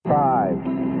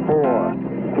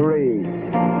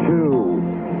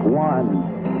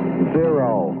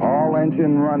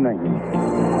ignition running.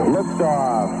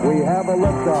 Liftoff. We have a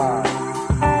liftoff.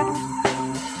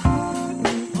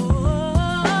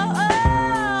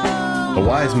 A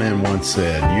wise man once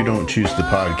said, "You don't choose the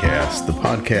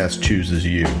podcast chooses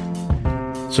you."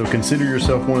 So consider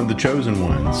yourself one of the chosen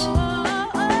ones.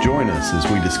 Join us as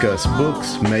we discuss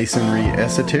books, masonry,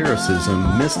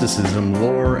 esotericism, mysticism,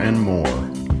 lore, and more.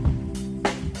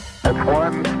 It's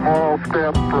one small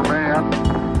step for man,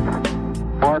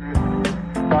 one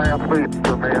giant leap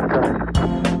for mankind.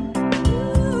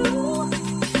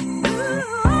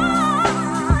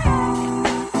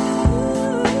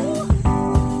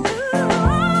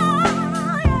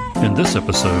 In this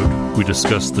episode, we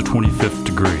discuss the 25th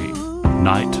degree,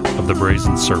 Night of the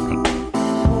Brazen Serpent.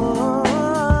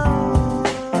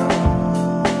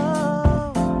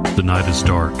 The night is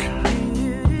dark,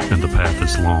 and the path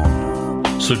is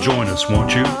long. So join us,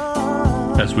 won't you,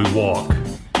 as we walk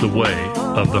the way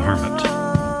of the hermit.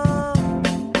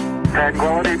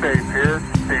 Tranquility Base here.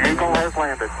 The Eagle has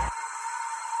landed.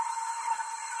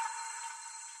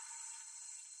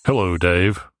 Hello,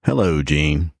 Dave. Hello,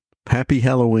 Gene. Happy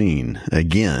Halloween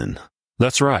again.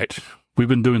 That's right. We've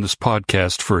been doing this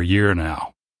podcast for a year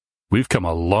now. We've come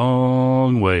a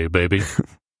long way, baby.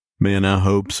 Man, I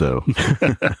hope so.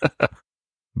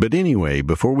 But anyway,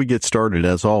 before we get started,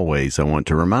 as always, I want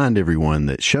to remind everyone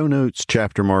that show notes,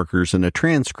 chapter markers, and a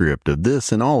transcript of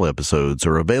this and all episodes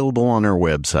are available on our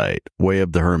website,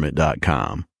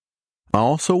 wayofthehermit.com. I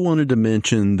also wanted to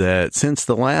mention that since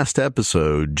the last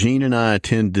episode, Gene and I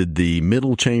attended the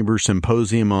Middle Chamber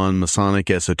Symposium on Masonic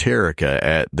Esoterica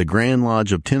at the Grand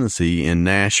Lodge of Tennessee in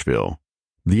Nashville.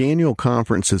 The annual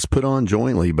conference is put on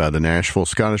jointly by the Nashville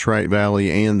Scottish Rite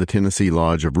Valley and the Tennessee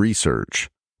Lodge of Research.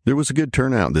 There was a good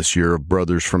turnout this year of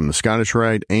brothers from the Scottish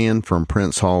Rite and from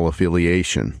Prince Hall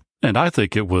affiliation. And I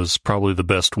think it was probably the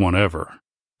best one ever.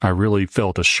 I really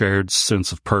felt a shared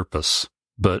sense of purpose.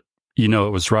 But, you know, it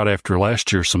was right after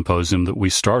last year's symposium that we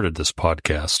started this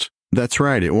podcast. That's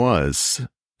right, it was.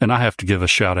 And I have to give a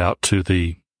shout out to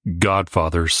the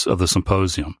godfathers of the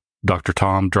symposium, Dr.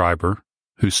 Tom Dryber,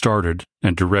 who started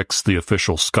and directs the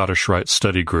official Scottish Rite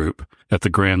study group at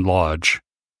the Grand Lodge,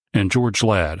 and George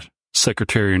Ladd,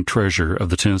 Secretary and Treasurer of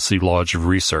the Tennessee Lodge of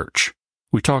Research.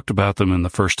 We talked about them in the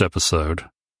first episode.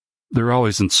 They're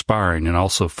always inspiring and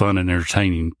also fun and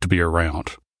entertaining to be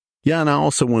around. Yeah, and I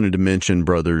also wanted to mention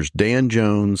brothers Dan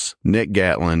Jones, Nick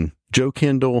Gatlin, Joe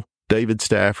Kendall, David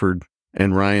Stafford,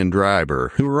 and Ryan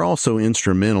Dryber, who are also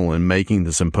instrumental in making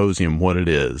the symposium what it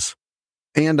is.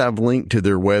 And I've linked to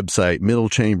their website,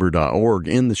 middlechamber.org,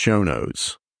 in the show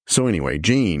notes. So anyway,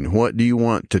 Gene, what do you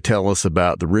want to tell us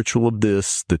about the ritual of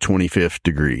this, the 25th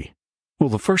degree? Well,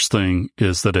 the first thing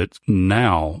is that it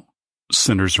now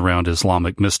centers around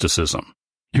Islamic mysticism.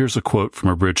 Here's a quote from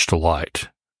A Bridge to Light.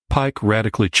 Pike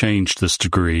radically changed this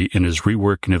degree in his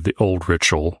reworking of the old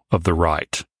ritual of the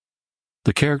rite.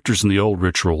 The characters in the old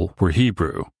ritual were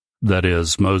Hebrew, that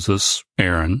is, Moses,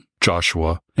 Aaron,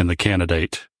 Joshua, and the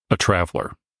candidate, a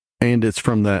traveler. And it's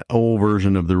from that old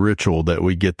version of the ritual that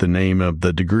we get the name of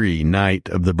the degree, Night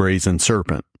of the Brazen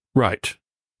Serpent. Right.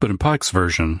 But in Pike's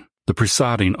version, the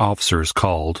presiding officer is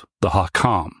called the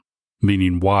Hakam,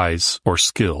 meaning wise or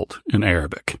skilled in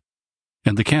Arabic.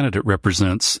 And the candidate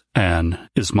represents an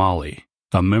Ismaili,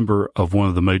 a member of one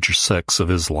of the major sects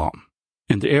of Islam.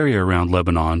 In the area around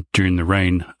Lebanon during the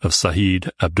reign of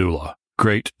Sayyid Abdullah,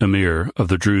 great emir of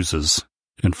the Druzes,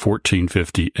 in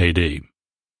 1450 AD.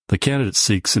 The candidate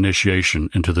seeks initiation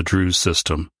into the Druze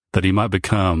system that he might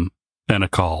become an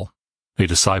Akal, a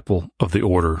disciple of the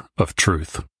Order of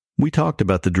Truth. We talked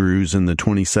about the Druze in the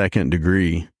 22nd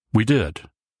degree. We did.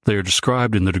 They are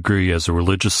described in the degree as a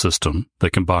religious system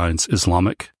that combines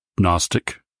Islamic,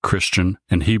 Gnostic, Christian,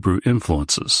 and Hebrew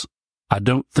influences. I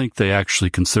don't think they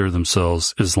actually consider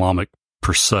themselves Islamic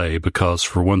per se because,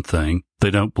 for one thing,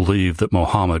 they don't believe that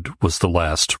Muhammad was the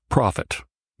last prophet.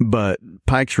 But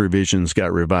Pike's revisions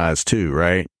got revised too,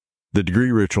 right? The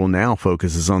degree ritual now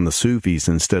focuses on the Sufis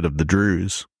instead of the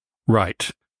Druze. Right,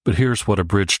 but here's what A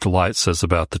Bridge to Light says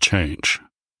about the change.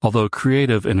 Although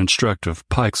creative and instructive,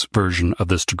 Pike's version of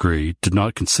this degree did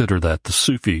not consider that the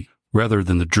Sufi, rather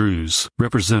than the Druze,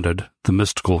 represented the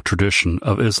mystical tradition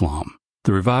of Islam.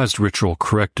 The revised ritual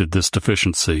corrected this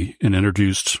deficiency and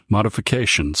introduced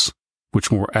modifications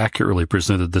which more accurately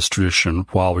presented this tradition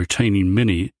while retaining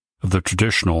many of the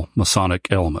traditional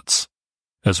Masonic elements,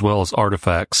 as well as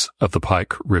artifacts of the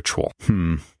Pike ritual.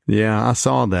 Yeah, I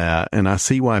saw that, and I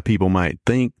see why people might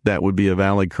think that would be a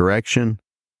valid correction.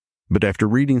 But after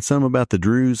reading some about the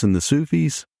Druze and the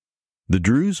Sufis, the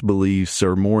Druze beliefs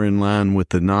are more in line with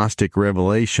the Gnostic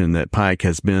revelation that Pike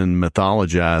has been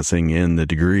mythologizing in the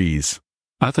degrees.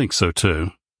 I think so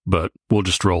too, but we'll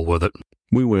just roll with it.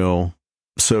 We will.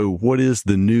 So what is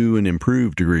the new and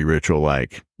improved degree ritual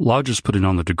like? Lodges putting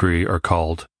on the degree are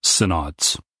called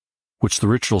synods, which the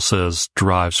ritual says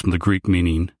derives from the Greek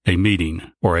meaning a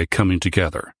meeting or a coming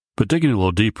together. But digging a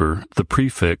little deeper, the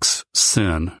prefix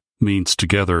syn means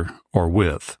together or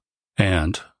with,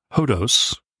 and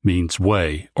hodos means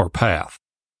way or path.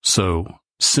 So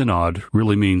synod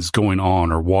really means going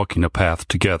on or walking a path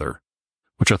together,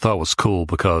 which I thought was cool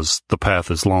because the path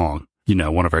is long. You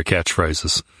know, one of our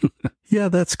catchphrases. Yeah,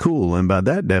 that's cool. And by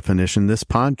that definition, this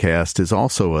podcast is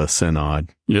also a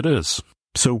synod. It is.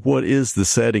 So what is the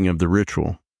setting of the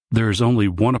ritual? There is only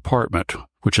one apartment,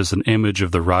 which is an image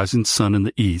of the rising sun in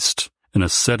the east and a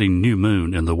setting new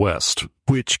moon in the west.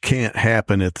 Which can't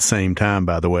happen at the same time,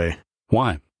 by the way.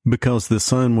 Why? Because the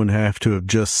sun would have to have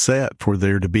just set for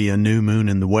there to be a new moon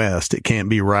in the west. It can't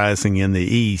be rising in the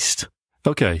east.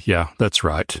 Okay, yeah, that's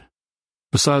right.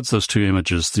 Besides those two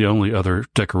images, the only other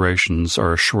decorations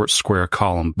are a short square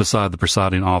column beside the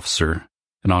presiding officer,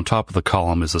 and on top of the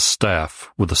column is a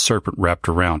staff with a serpent wrapped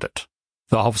around it.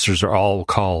 The officers are all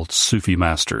called Sufi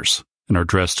masters and are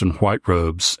dressed in white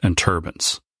robes and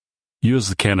turbans. You as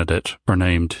the candidate are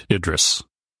named Idris,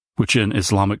 which in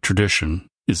Islamic tradition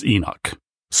is Enoch.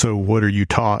 So what are you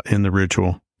taught in the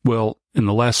ritual? Well, in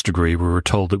the last degree, we were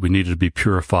told that we needed to be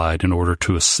purified in order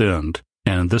to ascend,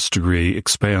 and this degree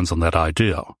expands on that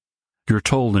idea. You're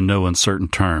told in no uncertain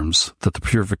terms that the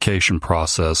purification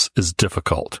process is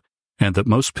difficult, and that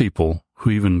most people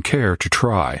who even care to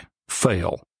try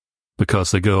fail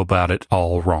because they go about it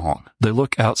all wrong. They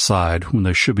look outside when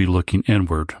they should be looking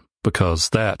inward, because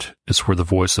that is where the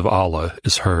voice of Allah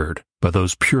is heard by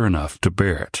those pure enough to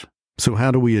bear it. So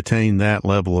how do we attain that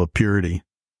level of purity?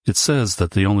 It says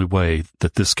that the only way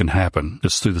that this can happen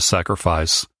is through the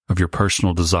sacrifice of your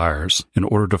personal desires in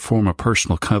order to form a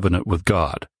personal covenant with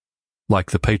God, like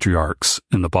the patriarchs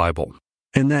in the Bible.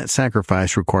 And that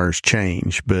sacrifice requires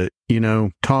change, but,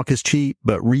 talk is cheap,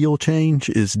 but real change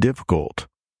is difficult.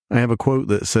 I have a quote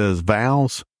that says,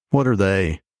 vows, what are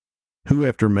they? Who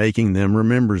after making them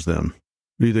remembers them?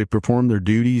 Do they perform their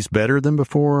duties better than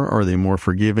before? Are they more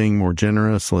forgiving, more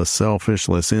generous, less selfish,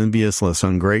 less envious, less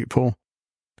ungrateful?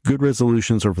 Good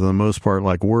resolutions are for the most part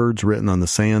like words written on the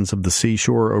sands of the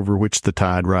seashore over which the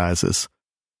tide rises.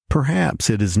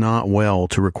 Perhaps it is not well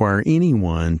to require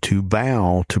anyone to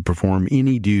vow to perform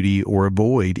any duty or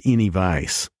avoid any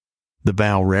vice. The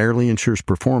vow rarely ensures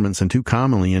performance and too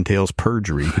commonly entails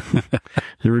perjury.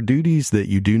 There are duties that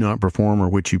you do not perform or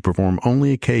which you perform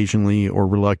only occasionally or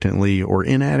reluctantly or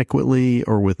inadequately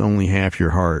or with only half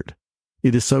your heart.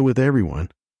 It is so with everyone.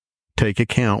 Take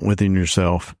account within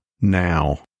yourself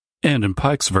now. And in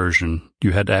Pike's version,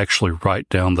 you had to actually write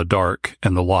down the dark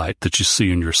and the light that you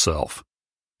see in yourself,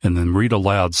 and then read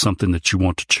aloud something that you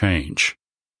want to change.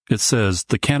 It says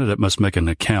the candidate must make an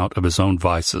account of his own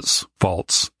vices,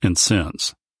 faults, and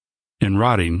sins. In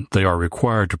writing, they are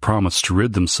required to promise to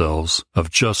rid themselves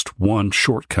of just one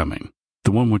shortcoming,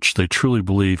 the one which they truly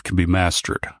believe can be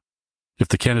mastered. If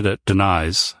the candidate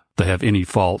denies they have any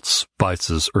faults,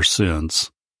 vices, or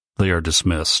sins, they are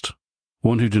dismissed.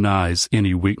 One who denies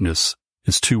any weakness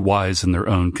is too wise in their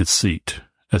own conceit,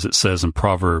 as it says in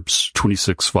Proverbs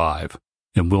 26:5,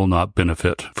 and will not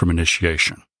benefit from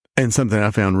initiation. And something I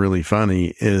found really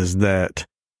funny is that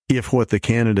if what the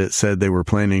candidate said they were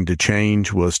planning to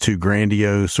change was too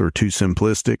grandiose or too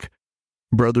simplistic,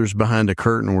 brothers behind a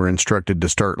curtain were instructed to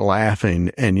start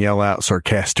laughing and yell out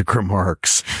sarcastic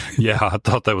remarks. Yeah, I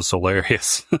thought that was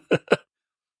hilarious.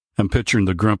 I'm picturing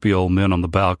the grumpy old men on the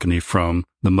balcony from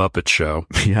The Muppet Show.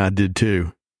 Yeah, I did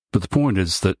too. But the point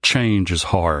is that change is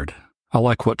hard. I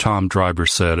like what Tom Driver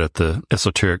said at the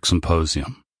Esoteric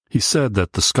Symposium. He said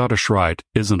that the Scottish Rite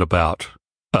isn't about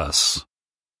us.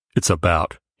 It's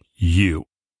about you,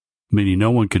 meaning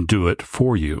no one can do it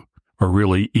for you or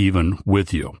really even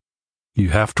with you.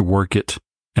 You have to work it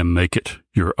and make it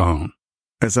your own.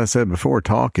 As I said before,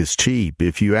 talk is cheap.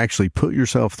 If you actually put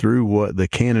yourself through what the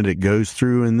candidate goes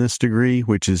through in this degree,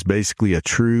 which is basically a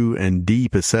true and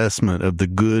deep assessment of the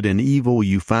good and evil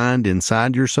you find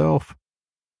inside yourself,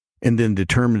 and then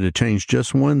determine to change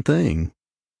just one thing,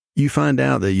 you find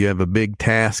out that you have a big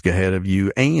task ahead of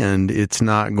you, and it's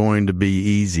not going to be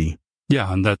easy.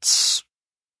 Yeah, and that's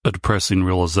a depressing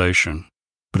realization.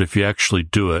 But if you actually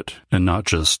do it and not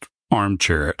just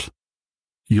armchair it,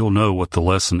 you'll know what the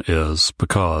lesson is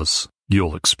because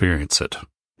you'll experience it.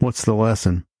 What's the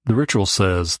lesson? The ritual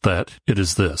says that it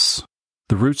is this.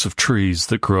 The roots of trees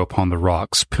that grow upon the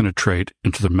rocks penetrate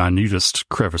into the minutest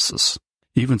crevices.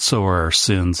 Even so are our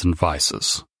sins and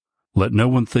vices. Let no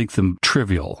one think them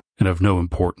trivial and of no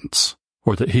importance.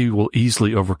 or that he will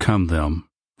easily overcome them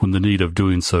when the need of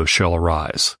doing so shall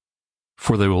arise.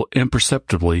 For they will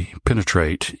imperceptibly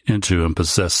penetrate into and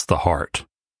possess the heart.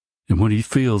 And when he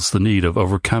feels the need of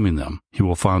overcoming them, he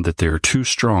will find that they are too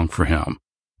strong for him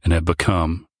and have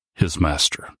become his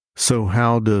master. So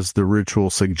how does the ritual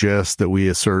suggest that we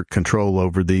assert control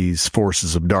over these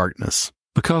forces of darkness?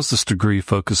 Because this degree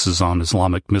focuses on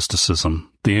Islamic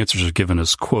mysticism, the answers are given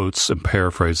as quotes and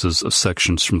paraphrases of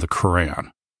sections from the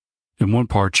Quran. In one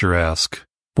part you're asked,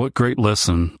 what great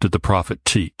lesson did the Prophet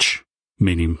teach,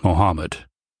 meaning Muhammad?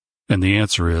 And the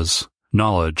answer is,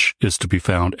 knowledge is to be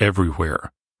found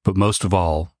everywhere, but most of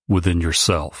all within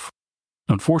yourself.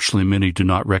 Unfortunately, many do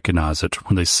not recognize it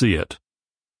when they see it,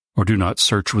 or do not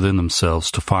search within themselves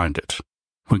to find it.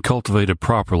 When cultivated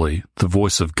properly, the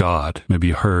voice of God may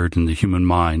be heard in the human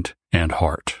mind and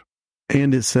heart.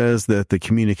 And it says that the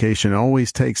communication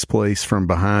always takes place from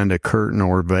behind a curtain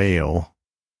or veil.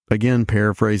 Again,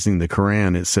 paraphrasing the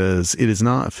Quran, it says, "It is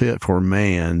not fit for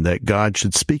man that God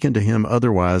should speak unto him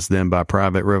otherwise than by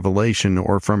private revelation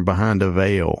or from behind a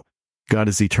veil. God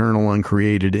is eternal,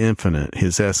 uncreated, infinite,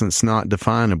 his essence not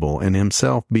definable, and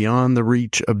himself beyond the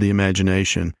reach of the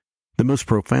imagination. The most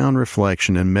profound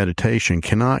reflection and meditation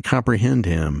cannot comprehend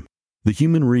him. The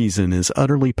human reason is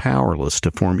utterly powerless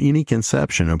to form any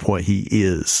conception of what he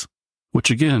is." Which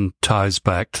again ties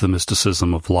back to the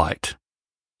mysticism of light.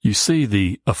 You see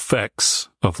the effects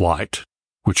of light,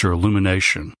 which are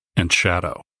illumination and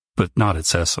shadow, but not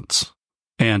its essence.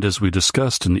 And as we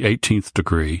discussed in the 18th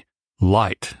degree,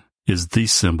 light is the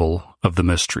symbol of the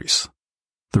mysteries.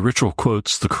 The ritual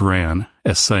quotes the Quran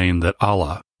as saying that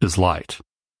Allah is light,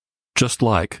 just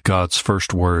like God's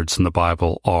first words in the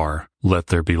Bible are, "Let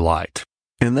there be light."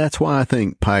 And that's why I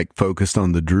think Pike focused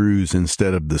on the Druze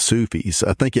instead of the Sufis.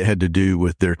 I think it had to do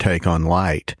with their take on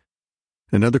light.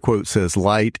 Another quote says,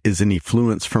 "Light is an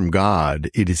effluence from God.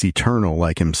 It is eternal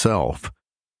like himself.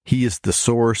 He is the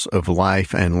source of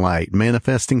life and light,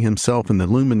 manifesting himself in the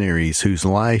luminaries whose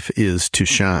life is to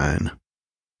shine."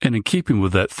 And in keeping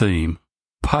with that theme,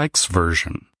 Pike's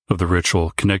version of the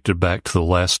ritual connected back to the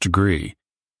last degree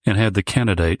and had the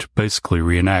candidate basically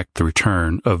reenact the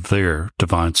return of their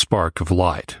divine spark of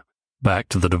light back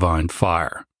to the divine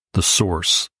fire, the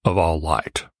source of all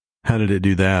light. How did it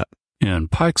do that? In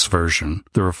Pike's version,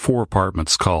 there are 4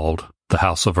 apartments called the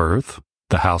House of Earth,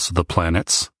 the House of the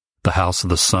Planets, the House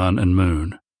of the Sun and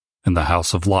Moon, and the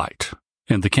House of Light.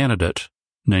 And the candidate,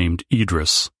 named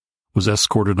Idris, was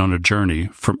escorted on a journey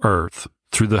from Earth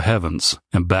through the heavens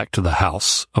and back to the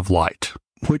House of Light.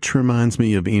 Which reminds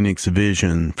me of Enoch's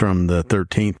vision from the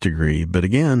 13th degree. But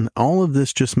again, all of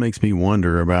this just makes me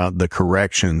wonder about the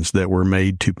corrections that were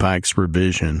made to Pike's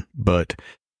revision. But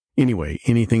anyway,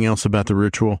 anything else about the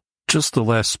ritual? Just the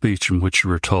last speech in which you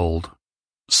were told,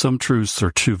 "Some truths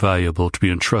are too valuable to be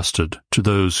entrusted to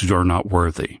those who are not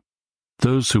worthy.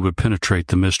 Those who would penetrate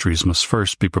the mysteries must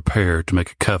first be prepared to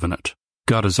make a covenant.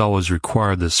 God has always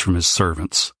required this from his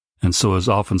servants, and so has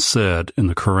often said in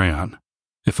the Quran,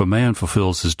 if a man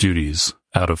fulfills his duties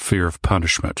out of fear of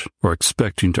punishment or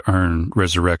expecting to earn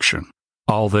resurrection,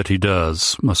 all that he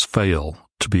does must fail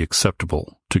to be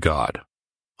acceptable to God."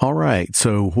 All right,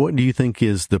 so what do you think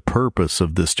is the purpose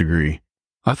of this degree?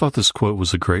 I thought this quote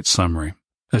was a great summary.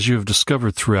 As you have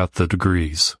discovered throughout the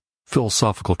degrees,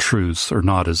 philosophical truths are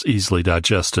not as easily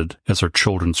digested as our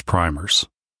children's primers.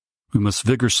 We must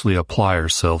vigorously apply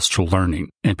ourselves to learning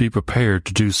and be prepared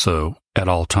to do so at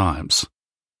all times.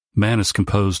 Man is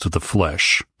composed of the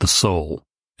flesh, the soul,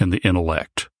 and the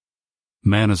intellect.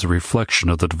 Man is a reflection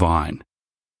of the divine.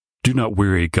 Do not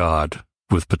weary God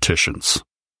with petitions.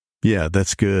 Yeah,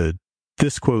 that's good.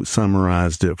 This quote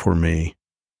summarized it for me.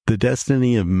 The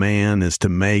destiny of man is to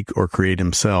make or create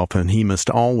himself, and he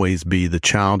must always be the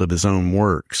child of his own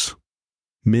works.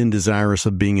 Men desirous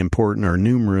of being important are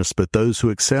numerous, but those who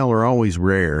excel are always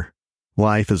rare.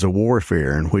 Life is a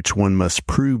warfare in which one must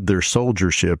prove their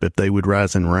soldiership if they would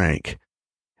rise in rank.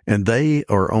 And they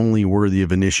are only worthy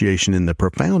of initiation in the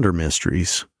profounder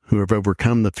mysteries who have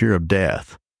overcome the fear of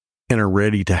death and are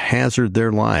ready to hazard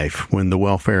their life when the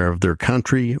welfare of their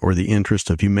country or the interest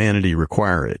of humanity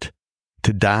require it,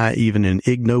 to die even an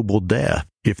ignoble death,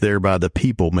 if thereby the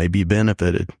people may be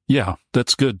benefited. Yeah,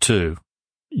 that's good too.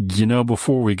 You know,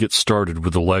 before we get started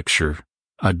with the lecture,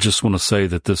 I just want to say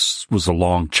that this was a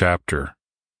long chapter.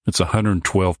 It's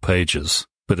 112 pages,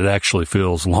 but it actually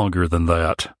feels longer than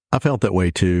that. I felt that way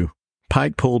too.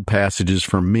 Pike pulled passages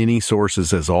from many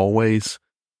sources as always.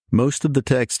 Most of the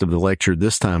text of the lecture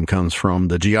this time comes from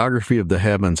The Geography of the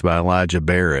Heavens by Elijah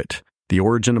Barrett, The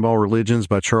Origin of All Religions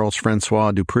by Charles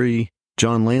Francois Dupree,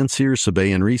 John Landseer's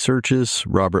Sabaean Researches,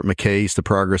 Robert McKay's The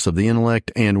Progress of the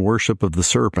Intellect, and Worship of the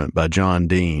Serpent by John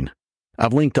Dean.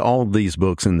 I've linked to all of these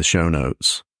books in the show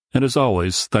notes. And as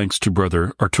always, thanks to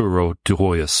Brother Arturo de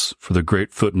Hoyos for the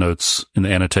great footnotes in the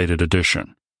annotated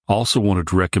edition. I also wanted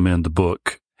to recommend the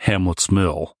book Hamlet's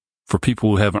Mill for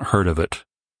people who haven't heard of it.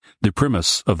 The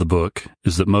premise of the book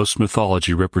is that most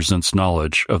mythology represents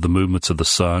knowledge of the movements of the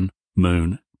sun,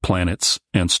 moon, planets,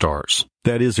 and stars.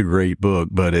 That is a great book,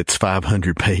 but it's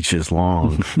 500 pages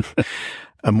long.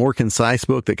 A more concise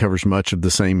book that covers much of the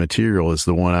same material is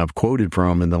the one I've quoted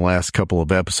from in the last couple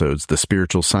of episodes, The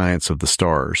Spiritual Science of the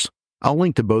Stars. I'll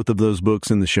link to both of those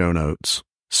books in the show notes.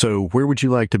 So where would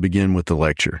you like to begin with the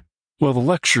lecture? Well, the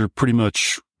lecture pretty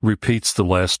much repeats the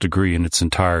last degree in its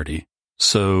entirety,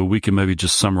 so we can maybe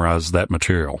just summarize that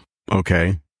material.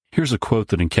 Okay. Here's a quote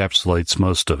that encapsulates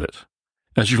most of it.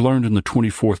 As you learned in the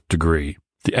 24th degree,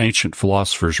 the ancient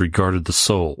philosophers regarded the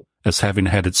soul as having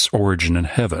had its origin in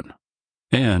heaven,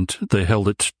 and they held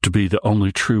it to be the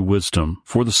only true wisdom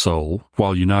for the soul,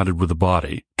 while united with the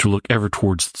body, to look ever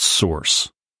towards its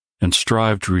source, and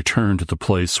strive to return to the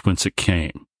place whence it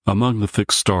came. Among the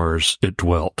fixed stars it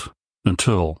dwelt,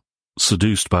 until,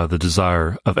 seduced by the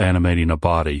desire of animating a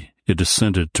body, it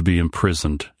descended to be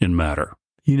imprisoned in matter.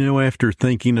 You know, after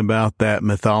thinking about that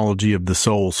mythology of the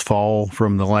soul's fall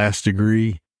from the last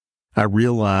degree, I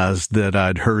realized that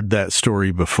I'd heard that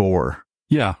story before.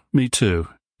 Yeah, me too.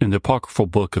 In the apocryphal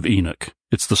book of Enoch,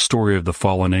 it's the story of the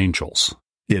fallen angels.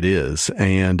 It is,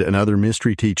 and another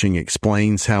mystery teaching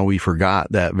explains how we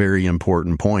forgot that very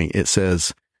important point. It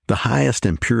says, the highest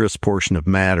and purest portion of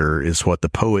matter is what the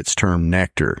poets term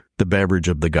nectar, the beverage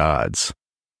of the gods.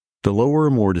 The lower,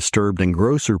 more disturbed and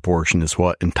grosser portion is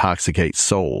what intoxicates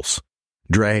souls.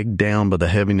 Dragged down by the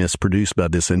heaviness produced by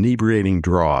this inebriating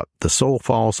draught, the soul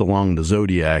falls along the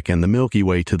zodiac and the Milky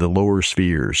Way to the lower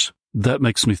spheres. That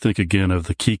makes me think again of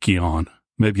the Kikion.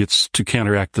 Maybe it's to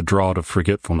counteract the draught of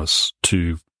forgetfulness,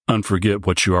 to unforget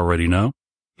what you already know?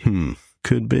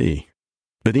 Could be.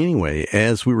 But anyway,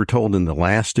 as we were told in the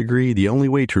last degree, the only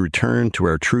way to return to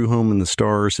our true home in the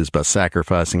stars is by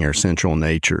sacrificing our central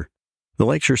nature. The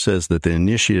lecture says that the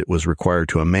initiate was required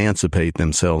to emancipate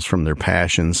themselves from their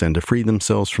passions and to free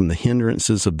themselves from the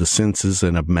hindrances of the senses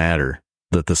and of matter,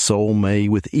 that the soul may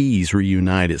with ease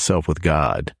reunite itself with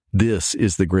God. This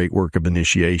is the great work of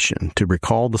initiation, to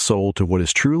recall the soul to what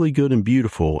is truly good and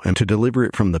beautiful, and to deliver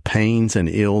it from the pains and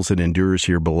ills it endures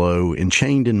here below,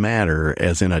 enchained in matter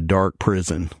as in a dark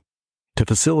prison, to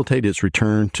facilitate its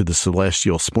return to the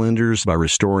celestial splendors by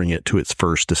restoring it to its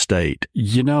first estate.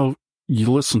 You know, you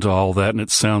listen to all that and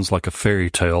it sounds like a fairy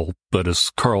tale, but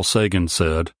as Carl Sagan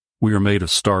said, we are made of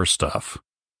star stuff.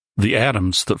 The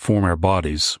atoms that form our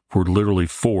bodies were literally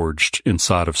forged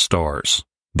inside of stars.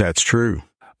 That's true.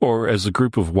 Or as a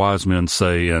group of wise men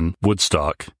say in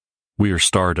Woodstock, we are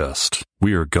stardust,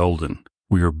 we are golden,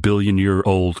 we are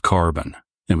billion-year-old carbon,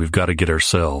 and we've got to get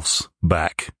ourselves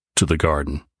back to the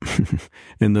garden.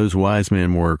 And those wise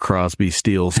men were Crosby,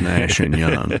 Stills, Nash, and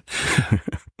Young.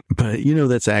 But, you know,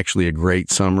 that's actually a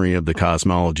great summary of the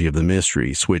cosmology of the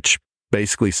mysteries, which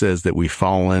basically says that we've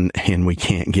fallen and we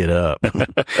can't get up.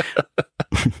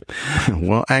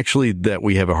 Well, actually, that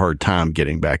we have a hard time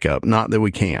getting back up, not that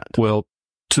we can't. Well,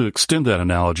 to extend that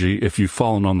analogy, if you've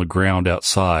fallen on the ground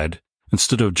outside,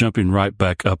 instead of jumping right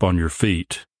back up on your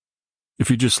feet, if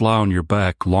you just lie on your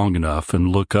back long enough and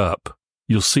look up,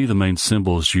 you'll see the main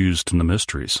symbols used in the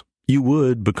mysteries. You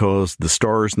would, because the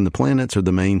stars and the planets are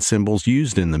the main symbols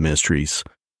used in the mysteries.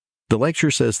 The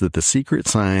lecture says that the secret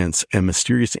science and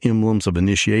mysterious emblems of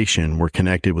initiation were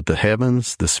connected with the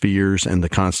heavens, the spheres, and the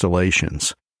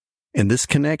constellations. And this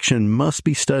connection must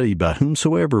be studied by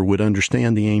whomsoever would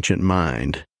understand the ancient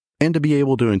mind, and to be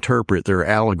able to interpret their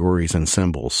allegories and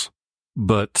symbols.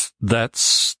 But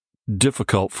that's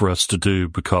difficult for us to do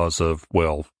because of,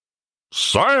 well,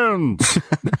 science!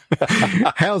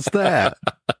 How's that?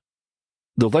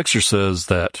 The lecture says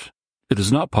that it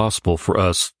is not possible for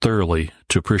us thoroughly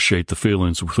to appreciate the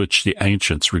feelings with which the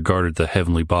ancients regarded the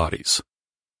heavenly bodies,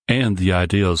 and the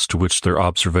ideas to which their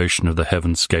observation of the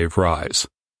heavens gave rise,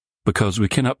 because we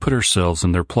cannot put ourselves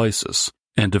in their places,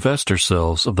 and divest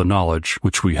ourselves of the knowledge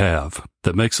which we have,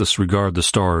 that makes us regard the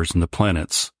stars and the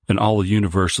planets, and all the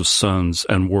universe of suns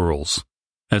and worlds,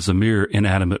 as a mere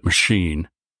inanimate machine,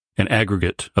 an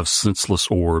aggregate of senseless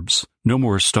orbs, no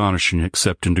more astonishing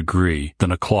except in degree than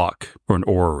a clock or an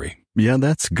orrery. Yeah,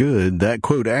 that's good. That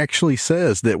quote actually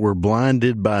says that we're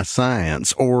blinded by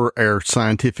science or our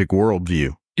scientific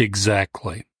worldview.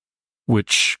 Exactly.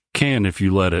 Which can, if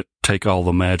you let it, take all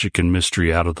the magic and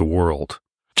mystery out of the world.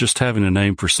 Just having a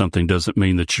name for something doesn't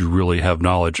mean that you really have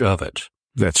knowledge of it.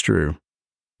 That's true.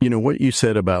 You know, what you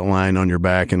said about lying on your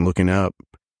back and looking up,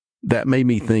 that made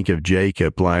me think of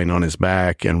Jacob lying on his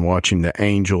back and watching the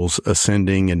angels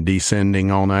ascending and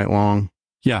descending all night long.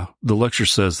 Yeah, the lecture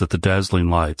says that the dazzling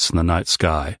lights in the night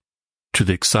sky, to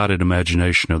the excited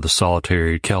imagination of the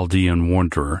solitary Chaldean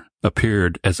wanderer,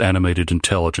 appeared as animated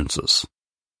intelligences,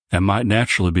 and might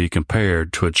naturally be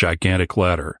compared to a gigantic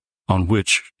ladder on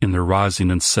which, in their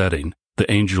rising and setting, the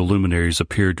angel luminaries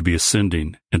appeared to be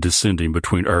ascending and descending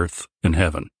between earth and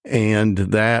heaven. And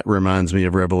that reminds me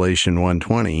of Revelation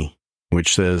 1:20,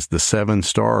 which says the 7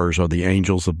 stars are the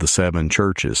angels of the 7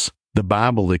 churches. The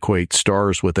Bible equates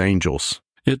stars with angels.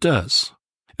 It does.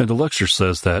 And the lecture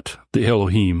says that the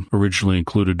Elohim originally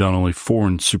included not only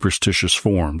foreign superstitious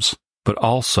forms, but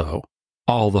also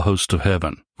all the host of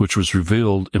heaven, which was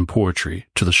revealed in poetry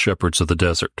to the shepherds of the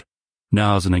desert,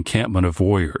 now as an encampment of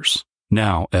warriors,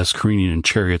 now as careening in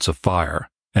chariots of fire,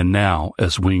 and now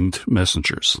as winged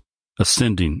messengers,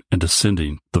 ascending and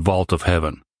descending the vault of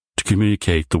heaven to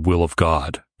communicate the will of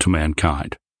God to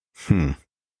mankind.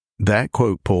 That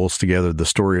quote pulls together the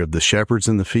story of the shepherds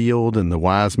in the field and the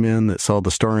wise men that saw the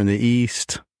star in the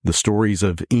east, the stories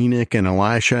of Enoch and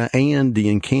Elisha, and the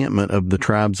encampment of the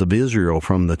tribes of Israel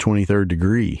from the 23rd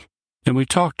degree. And we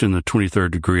talked in the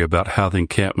 23rd degree about how the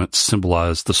encampment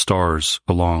symbolized the stars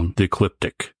along the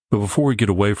ecliptic. But before we get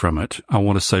away from it, I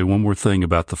want to say one more thing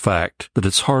about the fact that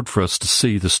it's hard for us to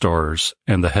see the stars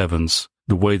and the heavens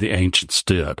the way the ancients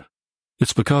did.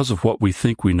 It's because of what we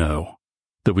think we know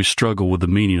that we struggle with the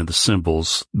meaning of the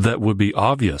symbols that would be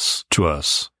obvious to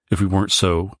us if we weren't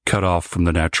so cut off from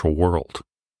the natural world.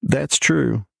 That's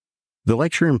true. The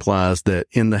lecture implies that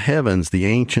in the heavens the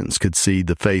ancients could see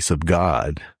the face of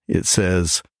God. It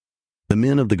says, the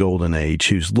men of the Golden Age,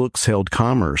 whose looks held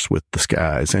commerce with the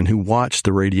skies, and who watched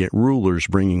the radiant rulers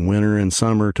bringing winter and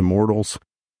summer to mortals,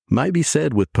 might be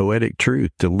said with poetic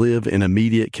truth to live in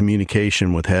immediate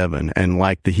communication with heaven, and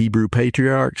like the Hebrew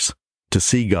patriarchs, to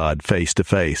see God face to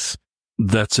face.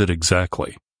 That's it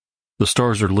exactly. The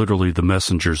stars are literally the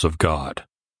messengers of God.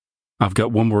 I've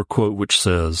got one more quote which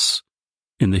says,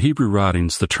 in the Hebrew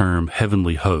writings, the term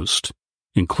heavenly host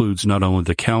includes not only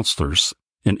the counselors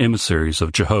and emissaries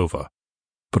of Jehovah,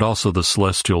 but also the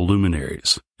celestial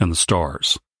luminaries and the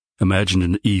stars, imagined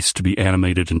in the east to be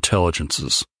animated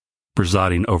intelligences,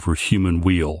 presiding over human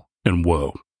weal and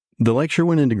woe. The lecture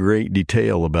went into great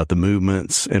detail about the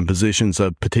movements and positions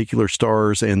of particular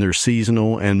stars and their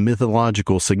seasonal and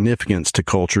mythological significance to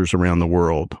cultures around the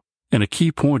world. And a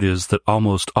key point is that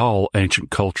almost all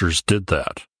ancient cultures did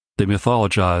that. They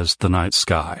mythologized the night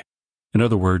sky. In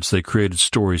other words, they created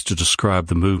stories to describe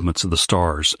the movements of the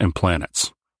stars and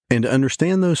planets. And to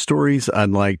understand those stories, I'd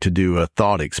like to do a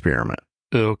thought experiment.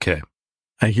 Okay.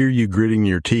 I hear you gritting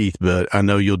your teeth, but I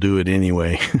know you'll do it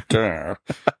anyway.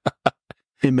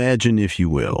 Imagine, if you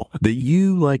will, that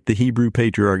you, like the Hebrew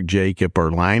patriarch Jacob,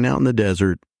 are lying out in the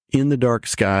desert, in the dark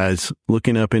skies,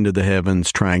 looking up into the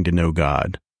heavens, trying to know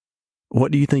God.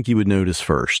 What do you think you would notice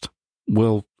first?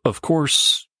 Well, of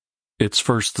course, it's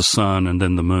first the sun and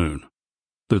then the moon.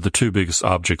 They're the 2 biggest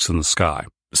objects in the sky.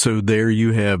 So there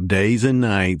you have days and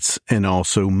nights and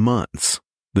also months,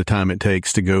 the time it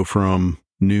takes to go from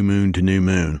new moon to new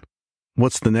moon.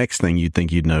 What's the next thing you'd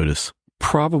think you'd notice?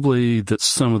 Probably that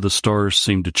some of the stars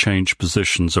seem to change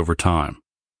positions over time.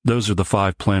 Those are the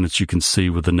 5 planets you can see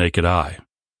with the naked eye: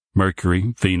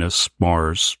 Mercury, Venus,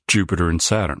 Mars, Jupiter, and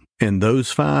Saturn. And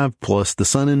those 5 plus the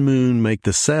sun and moon make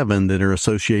the 7 that are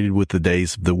associated with the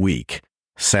days of the week.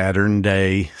 Saturn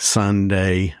Day, Sun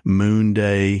Day, Moon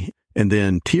Day, and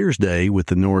then Tyr's Day with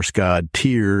the Norse god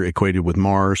Tyr equated with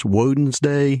Mars, Woden's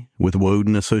Day with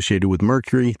Woden associated with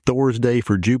Mercury, Thor's Day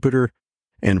for Jupiter,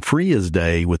 and Freya's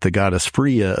Day with the goddess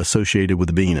Freya associated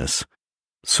with Venus.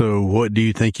 So what do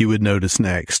you think you would notice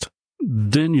next?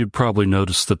 Then you'd probably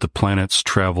notice that the planets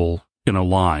travel in a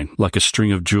line, like a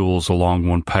string of jewels along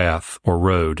one path or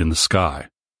road in the sky,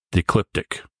 the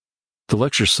ecliptic. The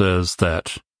lecture says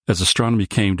that as astronomy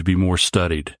came to be more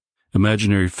studied,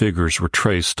 imaginary figures were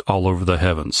traced all over the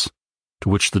heavens, to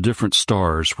which the different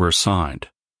stars were assigned.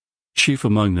 Chief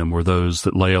among them were those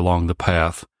that lay along the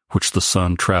path which the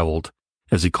sun traveled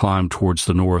as he climbed towards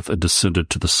the north and descended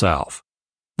to the south.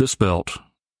 This belt,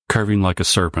 curving like a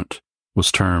serpent,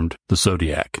 was termed the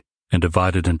zodiac and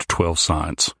divided into 12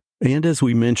 signs. And as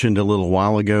we mentioned a little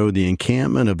while ago, the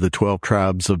encampment of the 12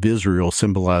 tribes of Israel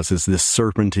symbolizes this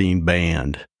serpentine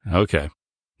band. Okay.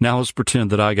 Now let's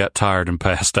pretend that I got tired and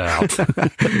passed out.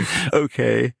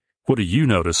 Okay. What do you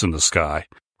notice in the sky?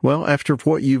 Well, after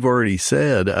what you've already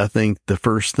said, I think the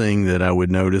first thing that I would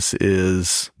notice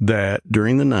is that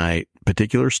during the night,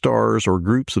 particular stars or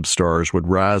groups of stars would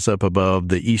rise up above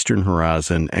the eastern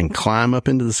horizon and climb up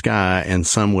into the sky, and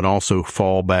some would also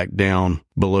fall back down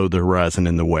below the horizon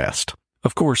in the west.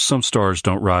 Of course, some stars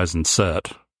don't rise and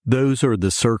set. Those are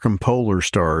the circumpolar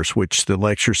stars, which the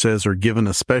lecture says are given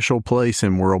a special place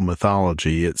in world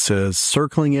mythology. It says,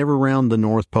 circling ever round the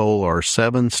North Pole are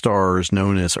 7 stars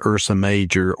known as Ursa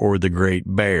Major or the Great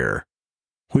Bear,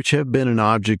 which have been an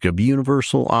object of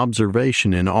universal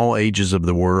observation in all ages of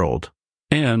the world.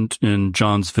 And in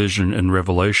John's vision and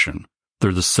Revelation,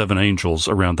 they're the 7 angels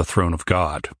around the throne of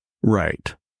God.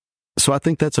 Right. So I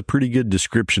think that's a pretty good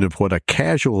description of what a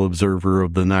casual observer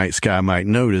of the night sky might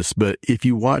notice, but if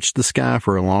you watched the sky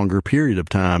for a longer period of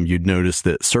time, you'd notice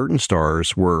that certain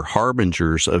stars were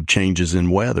harbingers of changes in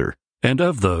weather. And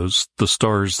of those, the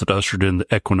stars that ushered in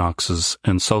the equinoxes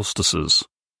and solstices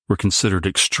were considered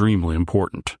extremely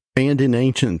important. And in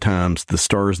ancient times, the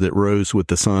stars that rose with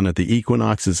the sun at the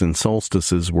equinoxes and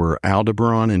solstices were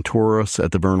Aldebaran and Taurus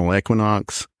at the vernal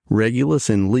equinox, Regulus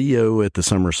and Leo at the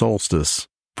summer solstice,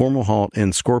 Fomalhaut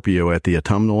and Scorpio at the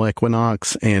autumnal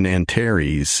equinox, and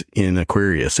Antares in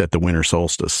Aquarius at the winter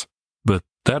solstice. But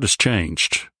that has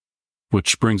changed,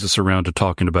 which brings us around to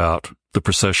talking about the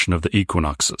precession of the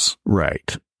equinoxes.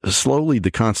 Right. Slowly, the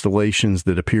constellations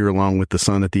that appear along with the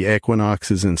sun at the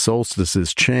equinoxes and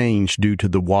solstices change due to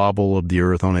the wobble of the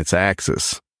Earth on its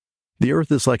axis. The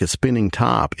Earth is like a spinning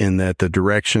top in that the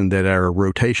direction that our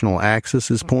rotational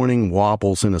axis is pointing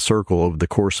wobbles in a circle over the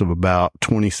course of about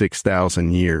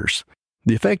 26,000 years.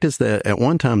 The effect is that at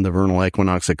one time the vernal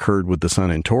equinox occurred with the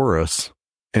sun in Taurus,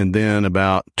 and then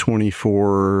about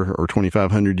 24 or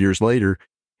 2,500 years later,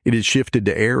 it had shifted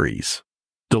to Aries.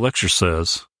 The lecture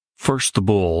says, first the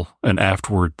bull and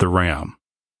afterward the ram,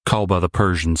 called by the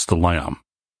Persians the lamb,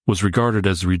 was regarded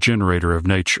as the regenerator of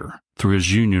nature through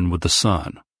his union with the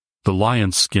sun. The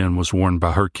lion's skin was worn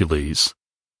by Hercules.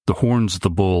 The horns of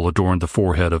the bull adorned the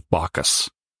forehead of Bacchus,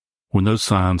 when those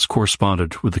signs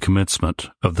corresponded with the commencement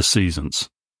of the seasons.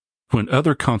 When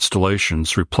other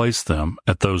constellations replaced them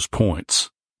at those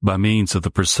points, by means of the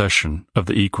precession of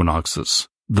the equinoxes,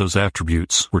 those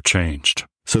attributes were changed.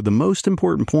 So the most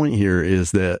important point here is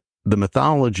that the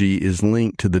mythology is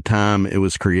linked to the time it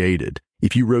was created.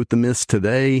 If you wrote the myths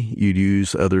today, you'd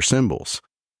use other symbols.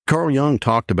 Carl Jung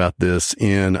talked about this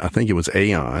in, I think it was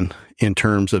Aeon, in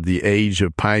terms of the age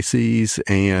of Pisces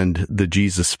and the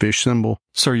Jesus fish symbol.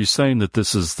 So are you saying that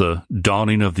this is the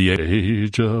dawning of the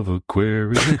age of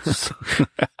Aquarius?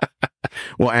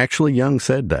 Well, actually, Jung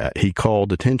said that. He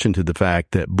called attention to the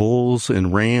fact that bulls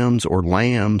and rams or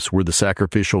lambs were the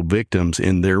sacrificial victims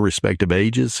in their respective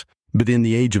ages. But in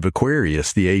the age of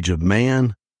Aquarius, the age of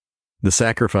man, the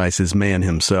sacrifice is man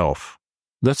himself.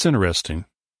 That's interesting.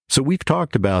 So we've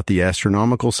talked about the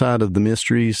astronomical side of the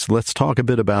mysteries. Let's talk a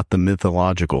bit about the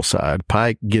mythological side.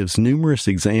 Pike gives numerous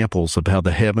examples of how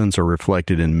the heavens are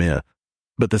reflected in myth.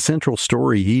 But the central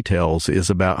story he tells is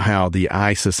about how the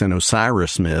Isis and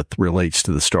Osiris myth relates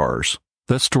to the stars.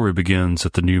 That story begins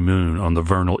at the new moon on the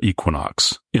vernal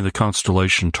equinox in the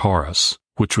constellation Taurus,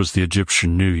 which was the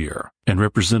Egyptian New Year, and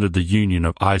represented the union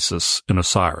of Isis and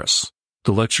Osiris.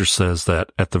 The lecture says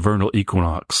that at the vernal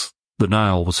equinox, the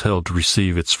Nile was held to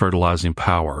receive its fertilizing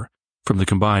power from the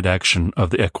combined action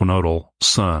of the equinoctial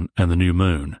sun and the new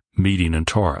moon meeting in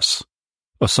Taurus.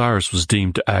 Osiris was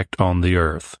deemed to act on the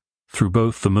earth through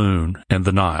both the moon and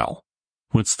the Nile,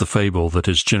 whence the fable that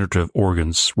his generative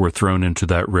organs were thrown into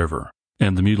that river,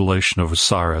 and the mutilation of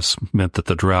Osiris meant that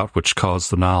the drought which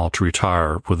caused the Nile to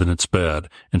retire within its bed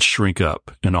and shrink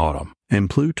up in autumn. And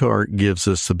Plutarch gives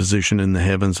us the position in the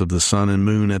heavens of the sun and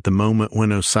moon at the moment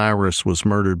when Osiris was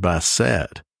murdered by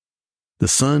Set. The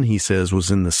sun, he says, was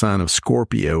in the sign of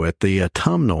Scorpio at the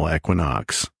autumnal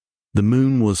equinox. The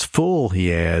moon was full,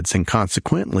 he adds, and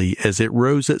consequently, as it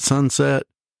rose at sunset,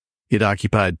 it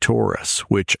occupied Taurus,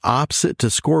 which, opposite to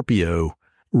Scorpio,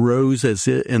 rose as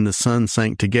it and the sun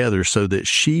sank together, so that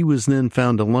she was then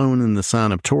found alone in the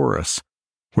sign of Taurus,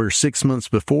 where 6 months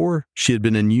before she had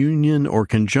been in union or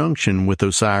conjunction with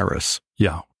Osiris.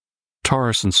 Yeah,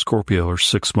 Taurus and Scorpio are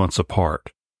 6 months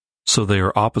apart, so they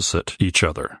are opposite each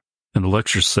other. And the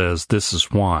lecture says this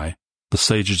is why the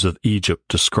sages of Egypt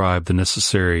describe the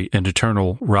necessary and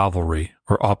eternal rivalry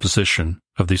or opposition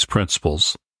of these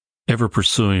principles, ever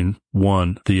pursuing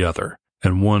one the other,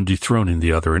 and one dethroning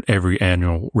the other in every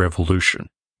annual revolution,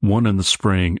 one in the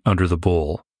spring under the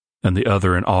bull, and the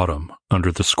other in autumn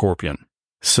under the scorpion.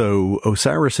 So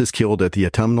Osiris is killed at the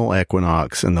autumnal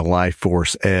equinox and the life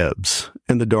force ebbs,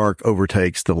 and the dark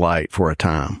overtakes the light for a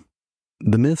time.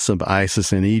 The myths of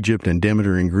Isis in Egypt and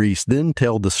Demeter in Greece then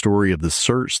tell the story of the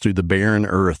search through the barren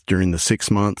earth during the 6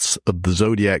 months of the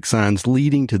zodiac signs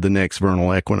leading to the next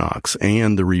vernal equinox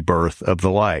and the rebirth of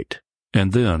the light.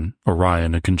 And then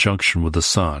Orion, in conjunction with the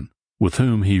sun, with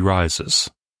whom he rises,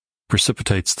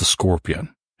 precipitates the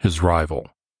Scorpion, his rival,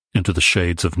 into the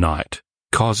shades of night,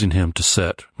 causing him to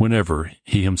set whenever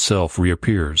he himself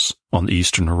reappears on the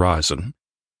eastern horizon.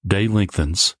 Day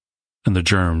lengthens, and the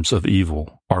germs of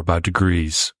evil are by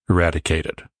degrees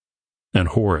eradicated. And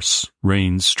Horus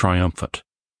reigns triumphant,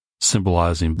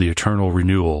 symbolizing the eternal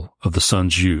renewal of the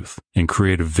sun's youth and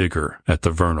creative vigor at the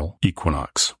vernal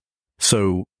equinox.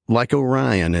 So, like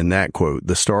Orion in that quote,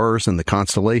 the stars and the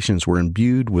constellations were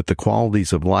imbued with the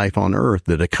qualities of life on Earth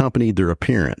that accompanied their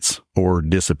appearance or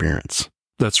disappearance.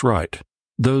 That's right.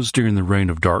 Those during the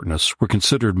reign of darkness were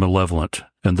considered malevolent,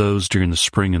 and those during the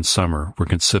spring and summer were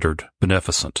considered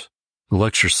beneficent. The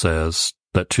lecture says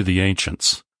that to the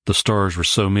ancients, the stars were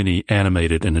so many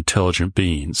animated and intelligent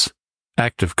beings,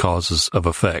 active causes of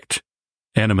effect,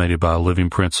 animated by a living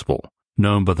principle,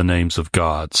 known by the names of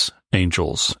gods,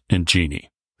 angels, and genii.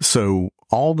 So,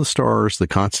 all the stars, the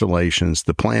constellations,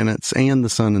 the planets, and the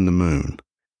sun and the moon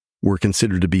were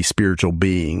considered to be spiritual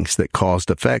beings that caused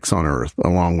effects on Earth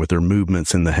along with their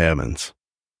movements in the heavens.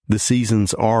 The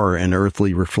seasons are an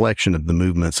earthly reflection of the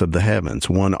movements of the heavens.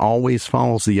 One always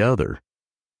follows the other.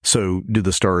 So, do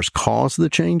the stars cause the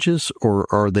changes, or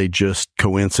are they just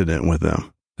coincident with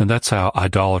them? And that's how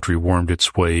idolatry wormed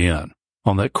its way in,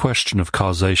 on that question of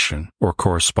causation or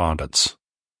correspondence.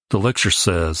 The lecture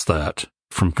says that,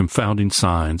 from confounding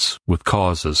signs with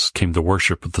causes came the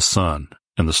worship of the sun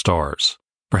and the stars.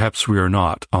 Perhaps we are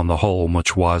not, on the whole,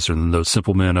 much wiser than those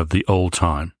simple men of the old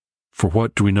time. For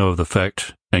what do we know of the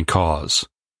effect and cause,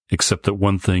 except that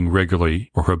one thing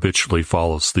regularly or habitually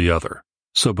follows the other?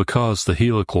 So because the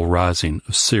heliacal rising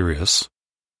of Sirius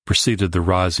preceded the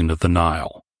rising of the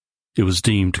Nile, it was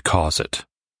deemed to cause it.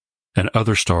 And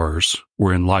other stars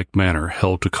were in like manner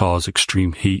held to cause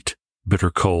extreme heat,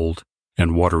 bitter cold,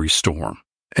 and watery storm.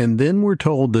 And then we're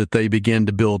told that they began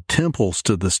to build temples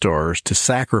to the stars to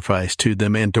sacrifice to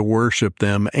them and to worship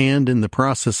them, and in the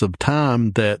process of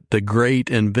time that the great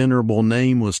and venerable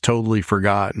name was totally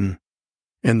forgotten.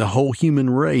 And the whole human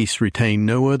race retained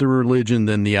no other religion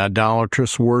than the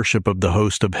idolatrous worship of the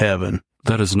host of heaven.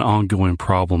 That is an ongoing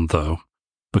problem, though,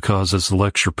 because, as the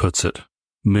lecture puts it,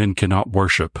 men cannot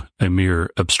worship a mere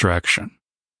abstraction.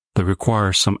 They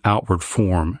require some outward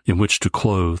form in which to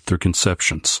clothe their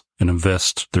conceptions and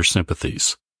invest their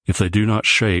sympathies. If they do not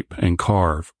shape and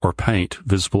carve or paint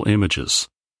visible images,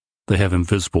 they have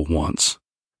invisible ones.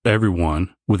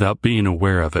 Everyone, without being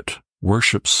aware of it,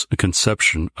 worships a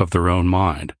conception of their own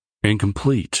mind,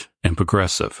 incomplete and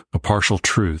progressive, a partial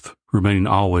truth, remaining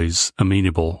always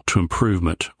amenable to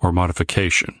improvement or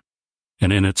modification,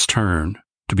 and in its turn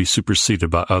to be superseded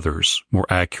by others more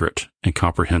accurate and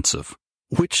comprehensive.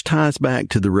 Which ties back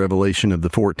to the revelation of the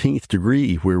 14th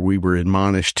degree, where we were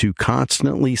admonished to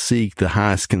constantly seek the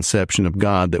highest conception of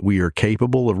God that we are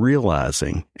capable of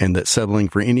realizing, and that settling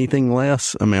for anything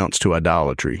less amounts to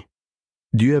idolatry.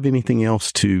 Do you have anything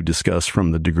else to discuss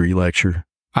from the degree lecture?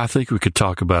 I think we could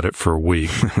talk about it for a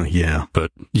week. Yeah.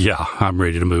 But yeah, I'm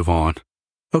ready to move on.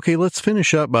 Okay, let's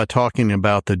finish up by talking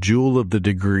about the jewel of the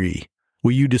degree.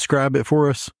 Will you describe it for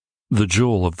us? The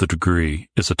jewel of the degree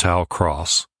is a tau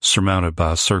cross, surmounted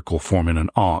by a circle forming an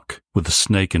ankh, with a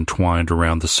snake entwined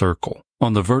around the circle.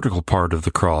 On the vertical part of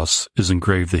the cross is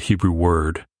engraved the Hebrew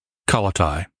word,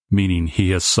 kalatai, meaning he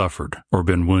has suffered or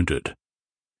been wounded.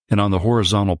 And on the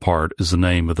horizontal part is the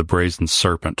name of the brazen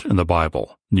serpent in the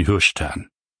Bible, Nehushtan.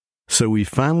 So we've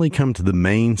finally come to the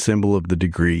main symbol of the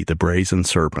degree, the brazen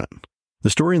serpent. The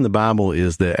story in the Bible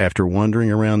is that after wandering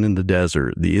around in the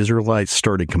desert, the Israelites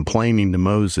started complaining to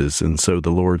Moses, and so the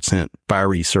Lord sent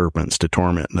fiery serpents to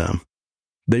torment them.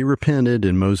 They repented,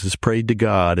 and Moses prayed to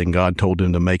God, and God told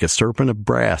him to make a serpent of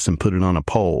brass and put it on a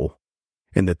pole,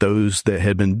 and that those that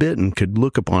had been bitten could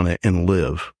look upon it and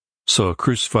live. So a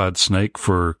crucified snake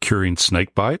for curing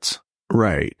snake bites?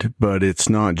 Right, but it's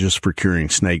not just for curing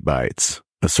snake bites.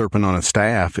 A serpent on a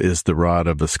staff is the rod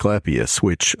of Asclepius,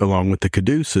 which, along with the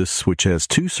caduceus, which has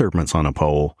 2 serpents on a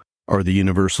pole, are the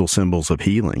universal symbols of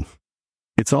healing.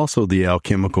 It's also the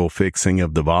alchemical fixing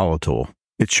of the volatile.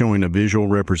 It's showing a visual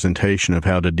representation of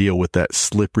how to deal with that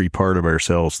slippery part of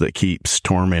ourselves that keeps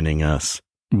tormenting us.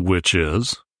 Which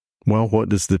is? Well, what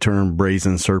does the term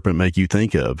brazen serpent make you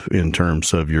think of in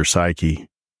terms of your psyche?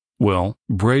 Well,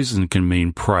 brazen can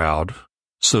mean proud,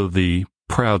 so the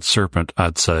proud serpent,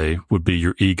 I'd say, would be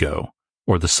your ego,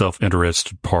 or the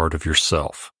self-interested part of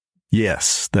yourself.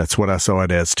 Yes, that's what I saw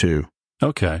it as too.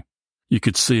 Okay. You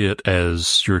could see it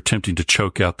as you're attempting to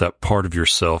choke out that part of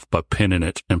yourself by pinning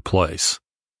it in place.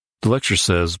 The lecture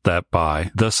says that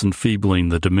by thus enfeebling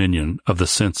the dominion of the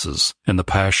senses and the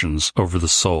passions over the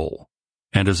soul,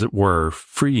 and as it were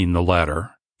freeing the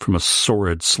latter from a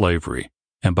sordid slavery,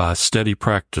 and by a steady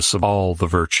practice of all the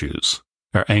virtues,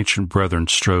 our ancient brethren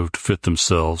strove to fit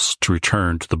themselves to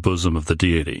return to the bosom of the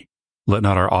deity. Let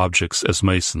not our objects as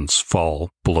masons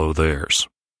fall below theirs.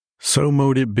 So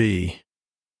mote it be.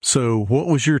 So what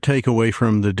was your takeaway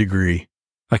from the degree?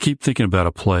 I keep thinking about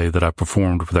a play that I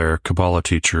performed with our Kabbalah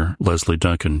teacher, Leslie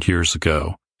Duncan, years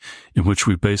ago, in which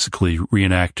we basically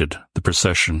reenacted the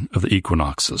procession of the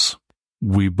equinoxes.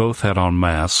 We both had on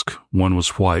masks. One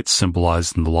was white,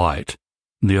 symbolizing the light,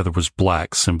 and the other was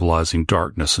black, symbolizing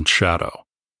darkness and shadow.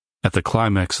 At the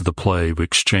climax of the play, we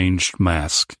exchanged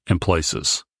masks and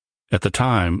places. At the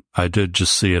time, I did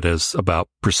just see it as about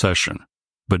procession,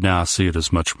 but now I see it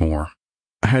as much more.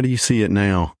 How do you see it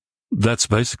now? That's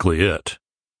basically it.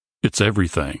 It's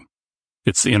everything.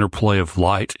 It's the interplay of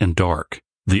light and dark,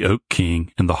 the Oak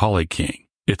King and the Holly King.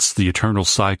 It's the eternal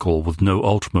cycle with no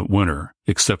ultimate winner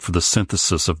except for the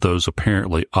synthesis of those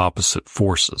apparently opposite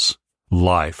forces.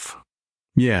 Life.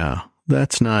 Yeah,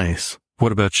 that's nice.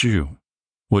 What about you?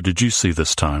 What did you see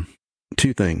this time?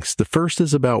 Two things. The first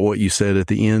is about what you said at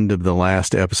the end of the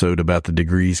last episode about the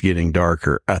degrees getting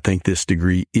darker. I think this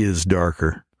degree is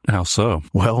darker. How so?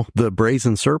 Well, the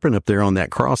brazen serpent up there on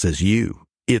that cross is you.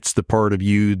 It's the part of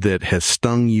you that has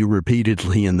stung you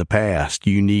repeatedly in the past.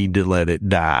 You need to let it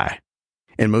die.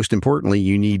 And most importantly,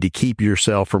 you need to keep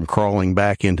yourself from crawling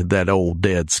back into that old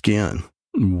dead skin.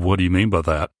 What do you mean by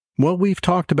that? Well, we've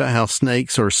talked about how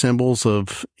snakes are symbols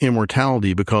of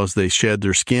immortality because they shed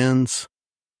their skins.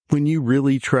 When you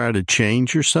really try to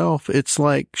change yourself, it's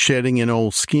like shedding an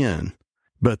old skin.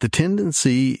 But the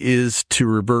tendency is to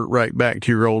revert right back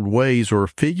to your old ways, or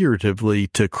figuratively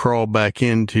to crawl back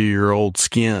into your old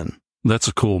skin. That's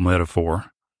a cool metaphor.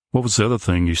 What was the other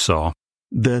thing you saw?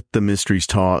 That the mysteries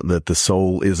taught that the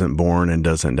soul isn't born and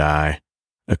doesn't die.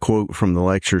 A quote from the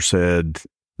lecture said,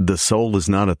 "The soul is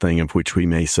not a thing of which we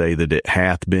may say that it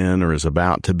hath been, or is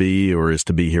about to be, or is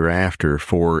to be hereafter,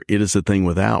 for it is a thing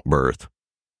without birth.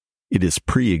 It is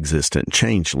pre-existent,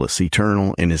 changeless,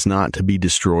 eternal, and is not to be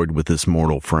destroyed with this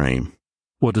mortal frame."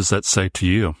 What does that say to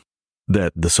you?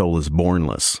 That the soul is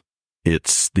bornless.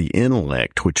 It's the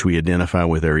intellect which we identify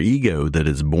with our ego that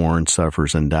is born,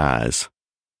 suffers, and dies.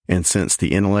 And since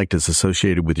the intellect is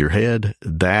associated with your head,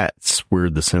 that's where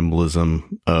the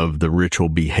symbolism of the ritual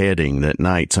beheading that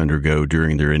knights undergo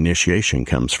during their initiation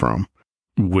comes from.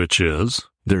 Which is?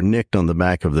 They're nicked on the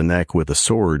back of the neck with a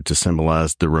sword to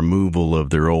symbolize the removal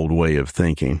of their old way of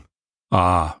thinking.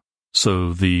 Ah,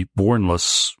 so the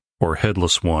bornless or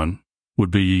headless one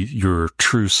would be your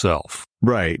true self.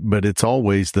 Right, but it's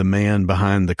always the man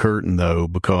behind the curtain, though,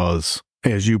 because,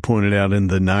 as you pointed out in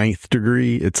the 9th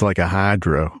degree, it's like a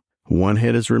hydra. One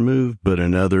head is removed, but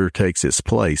another takes its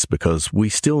place, because we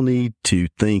still need to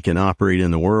think and operate in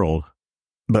the world.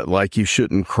 But like you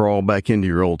shouldn't crawl back into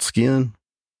your old skin,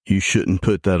 you shouldn't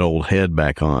put that old head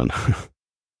back on.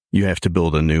 You have to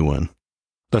build a new one.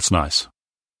 That's nice.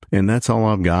 And that's all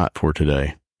I've got for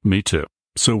today. Me too.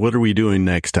 So what are we doing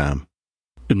next time?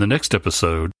 In the next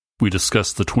episode, we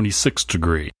discuss the 26th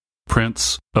degree,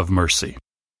 Prince of Mercy.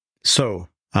 So,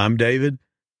 I'm David.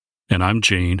 And I'm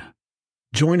Gene.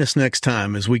 Join us next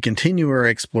time as we continue our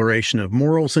exploration of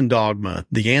Morals and Dogma,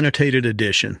 the annotated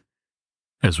edition,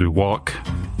 as we walk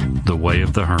the way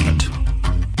of the hermit.